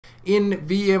in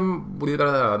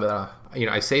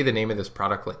I say the name of this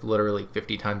product like literally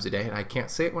 50 times a day, and I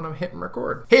can't say it when I'm hitting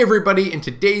record. Hey everybody, in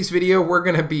today's video, we're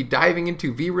gonna be diving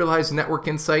into vRealize Network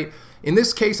Insight. In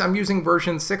this case, I'm using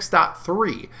version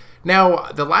 6.3.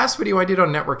 Now, the last video I did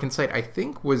on Network Insight, I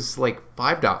think was like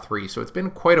 5.3, so it's been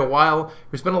quite a while.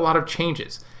 There's been a lot of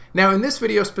changes. Now, in this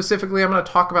video specifically, I'm gonna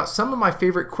talk about some of my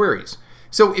favorite queries.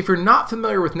 So if you're not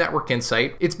familiar with Network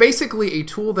Insight, it's basically a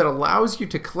tool that allows you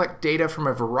to collect data from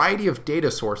a variety of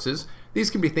data sources. These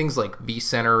can be things like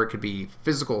vCenter, it could be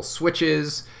physical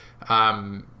switches,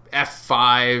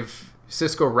 F5,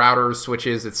 Cisco routers,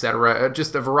 switches, etc.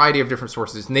 Just a variety of different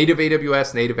sources, native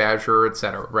AWS, native Azure,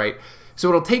 etc. Right? So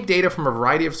it'll take data from a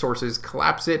variety of sources,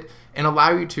 collapse it, and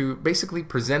allow you to basically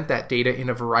present that data in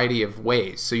a variety of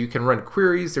ways. So you can run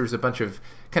queries, there's a bunch of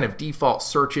kind of default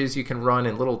searches you can run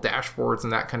and little dashboards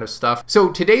and that kind of stuff. So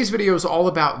today's video is all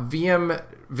about VM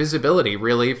visibility,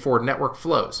 really, for network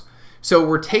flows. So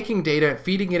we're taking data,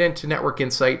 feeding it into Network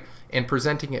Insight, and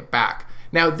presenting it back.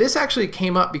 Now, this actually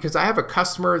came up because I have a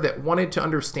customer that wanted to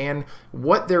understand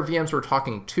what their VMs were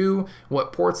talking to,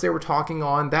 what ports they were talking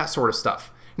on, that sort of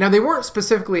stuff. Now, they weren't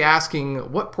specifically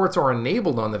asking what ports are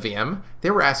enabled on the VM.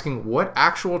 They were asking what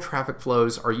actual traffic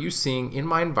flows are you seeing in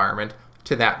my environment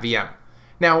to that VM.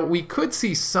 Now, we could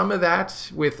see some of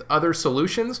that with other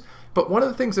solutions, but one of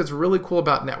the things that's really cool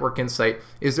about Network Insight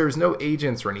is there's no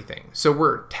agents or anything. So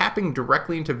we're tapping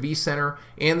directly into vCenter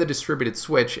and the distributed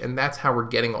switch, and that's how we're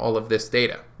getting all of this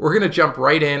data. We're gonna jump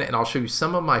right in and I'll show you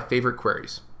some of my favorite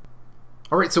queries.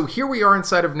 All right, so here we are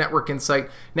inside of Network Insight.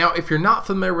 Now, if you're not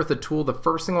familiar with the tool, the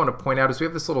first thing I want to point out is we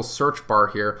have this little search bar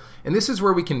here, and this is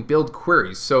where we can build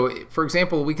queries. So for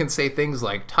example, we can say things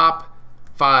like top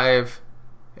 5,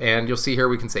 and you'll see here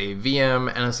we can say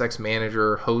VM, NSX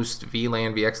Manager, host,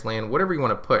 VLAN, VXLAN, whatever you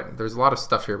want to put. There's a lot of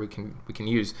stuff here we can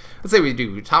use. Let's say we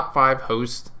do top 5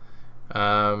 host,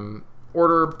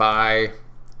 order by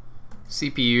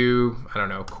CPU, I don't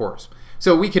know, cores.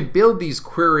 So we can build these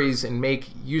queries and make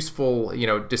useful,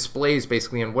 displays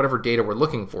basically on whatever data we're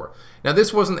looking for. Now,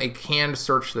 this wasn't a canned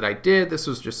search that I did. This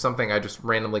was just something I just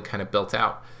randomly kind of built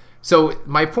out. So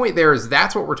my point there is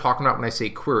that's what we're talking about when I say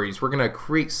queries. We're going to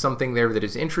create something there that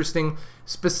is interesting,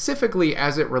 specifically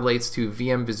as it relates to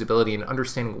VM visibility and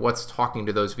understanding what's talking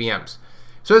to those VMs.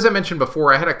 So as I mentioned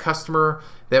before, I had a customer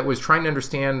that was trying to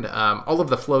understand all of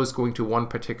the flows going to one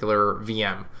particular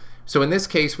VM. So in this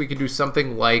case, we could do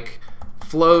something like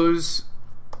flows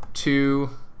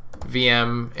to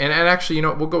VM, and actually,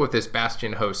 we'll go with this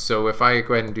Bastion host. So if I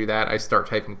go ahead and do that, I start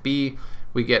typing B,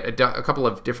 we get a couple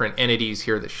of different entities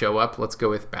here that show up. Let's go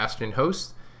with Bastion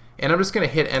host, and I'm just going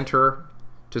to hit enter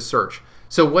to search.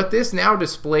 So what this now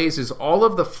displays is all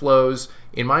of the flows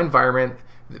in my environment,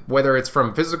 whether it's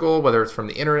from physical, whether it's from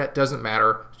the internet, doesn't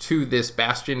matter, to this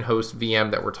Bastion host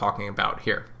VM that we're talking about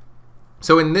here.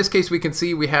 So in this case, we can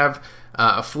see we have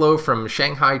a flow from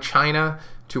Shanghai, China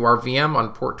to our VM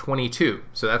on port 22.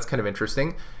 So that's kind of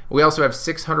interesting. We also have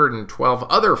 612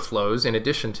 other flows in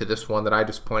addition to this one that I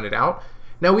just pointed out.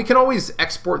 Now we can always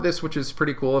export this, which is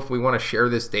pretty cool if we want to share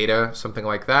this data, something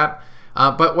like that.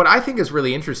 But what I think is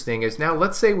really interesting is now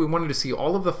let's say we wanted to see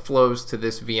all of the flows to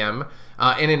this VM.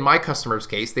 And in my customer's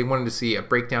case, they wanted to see a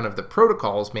breakdown of the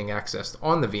protocols being accessed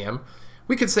on the VM.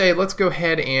 We could say, let's go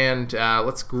ahead and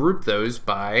let's group those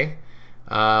by,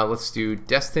 let's do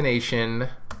destination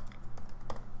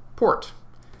port.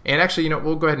 And actually,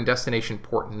 we'll go ahead and destination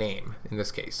port name in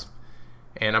this case.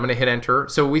 And I'm going to hit enter.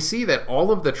 So we see that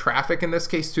all of the traffic in this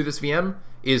case to this VM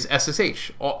is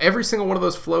SSH. Every single one of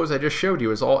those flows I just showed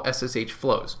you is all SSH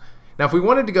flows. Now, if we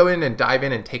wanted to go in and dive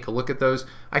in and take a look at those,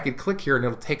 I could click here and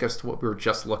it'll take us to what we were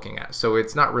just looking at. So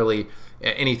it's not really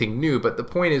anything new, but the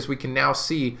point is we can now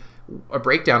see a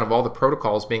breakdown of all the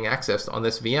protocols being accessed on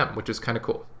this VM, which is kind of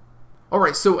cool. All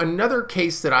right, so another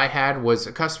case that I had was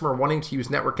a customer wanting to use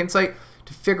Network Insight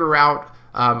to figure out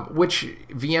which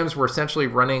VMs were essentially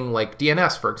running like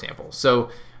DNS, for example. So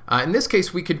in this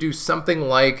case, we could do something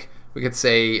like, we could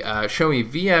say, show me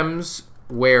VMs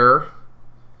where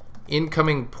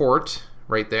incoming port,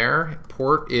 right there,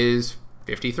 port is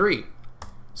 53.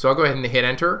 So I'll go ahead and hit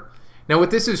enter. Now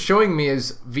what this is showing me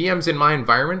is VMs in my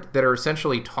environment that are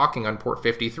essentially talking on port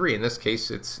 53. In this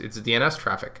case, it's DNS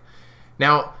traffic.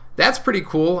 Now that's pretty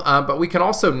cool, but we can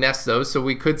also nest those. So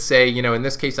we could say, in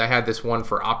this case, I had this one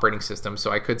for operating system.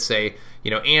 So I could say,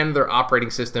 and their operating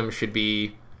system should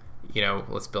be,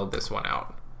 let's build this one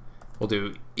out. We'll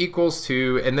do equals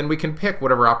to, and then we can pick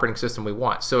whatever operating system we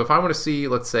want. So if I want to see,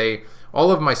 let's say, all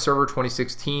of my server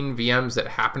 2016 VMs that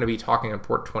happen to be talking on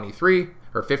port 23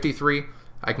 or 53,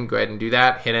 I can go ahead and do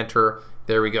that, hit enter.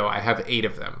 There we go. I have 8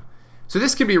 of them. So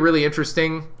this can be really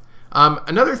interesting.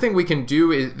 Another thing we can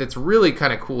do that's really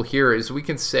kind of cool here is we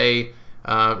can say,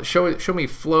 show me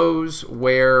flows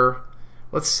where,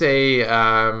 let's say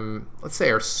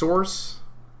our source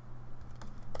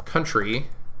country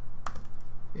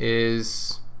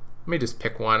is, let me just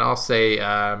pick one. I'll say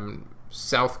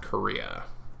South Korea.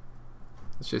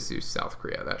 Let's just do South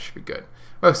Korea. That should be good.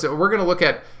 Oh, so we're going to look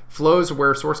at flows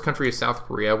where source country is South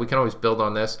Korea. We can always build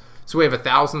on this. So we have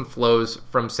 1,000 flows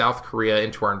from South Korea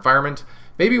into our environment.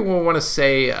 Maybe we'll want to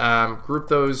say group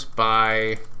those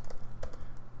by,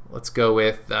 let's go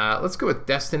with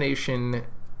destination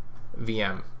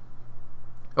VM.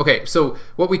 Okay, so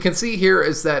what we can see here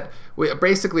is that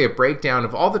basically a breakdown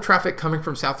of all the traffic coming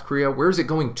from South Korea. Where is it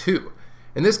going to?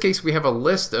 In this case, we have a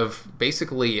list of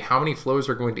basically how many flows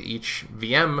are going to each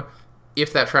VM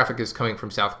if that traffic is coming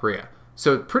from South Korea.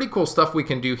 So pretty cool stuff we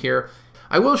can do here.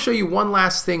 I will show you one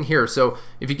last thing here. So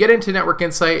if you get into Network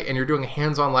Insight and you're doing a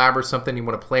hands-on lab or something, you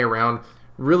want to play around,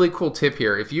 really cool tip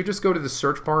here. If you just go to the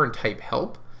search bar and type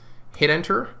help, hit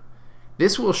enter,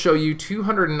 this will show you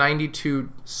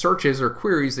 292 searches or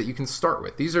queries that you can start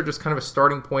with. These are just kind of a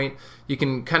starting point. You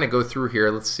can kind of go through here.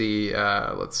 Let's see.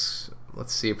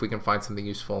 Let's see if we can find something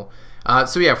useful.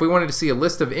 So yeah, if we wanted to see a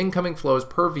list of incoming flows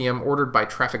per VM ordered by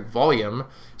traffic volume,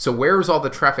 so where's all the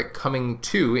traffic coming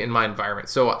to in my environment?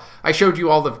 So I showed you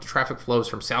all the traffic flows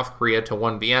from South Korea to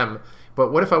one VM,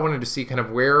 but what if I wanted to see kind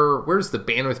of where's the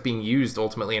bandwidth being used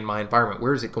ultimately in my environment?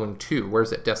 Where is it going to?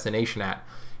 Where's that destination at?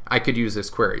 I could use this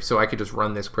query. So I could just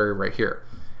run this query right here.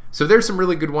 So there's some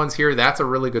really good ones here. That's a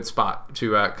really good spot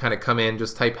to kind of come in,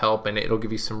 just type help, and it'll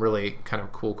give you some really kind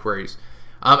of cool queries.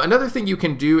 Another thing you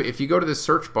can do, if you go to the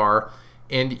search bar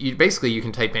and you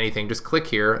can type anything, just click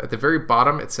here. At the very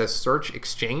bottom it says search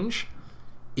exchange.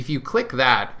 If you click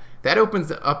that, that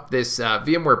opens up this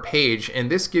VMware page,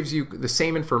 and this gives you the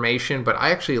same information, but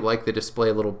I actually like the display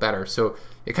a little better. So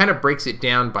it kind of breaks it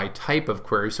down by type of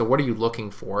query. So what are you looking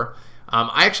for?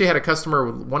 I actually had a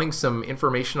customer wanting some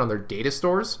information on their data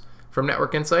stores from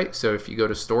Network Insight. So if you go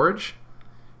to storage,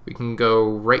 we can go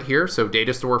right here, so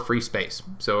data store free space.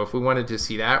 So if we wanted to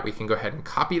see that, we can go ahead and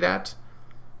copy that,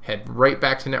 head right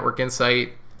back to Network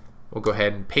Insight. We'll go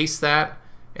ahead and paste that,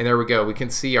 and there we go. We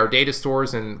can see our data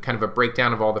stores and kind of a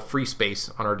breakdown of all the free space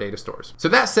on our data stores. So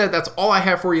that said, that's all I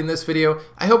have for you in this video.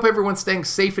 I hope everyone's staying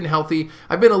safe and healthy.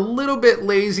 I've been a little bit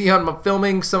lazy on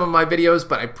filming some of my videos,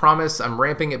 but I promise I'm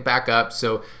ramping it back up.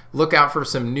 So look out for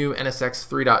some new NSX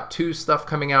 3.2 stuff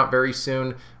coming out very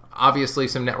soon. Obviously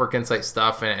some Network Insight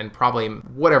stuff and probably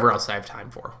whatever else I have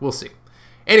time for. We'll see.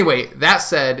 Anyway, that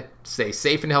said, stay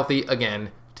safe and healthy.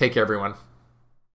 Again, take care, everyone.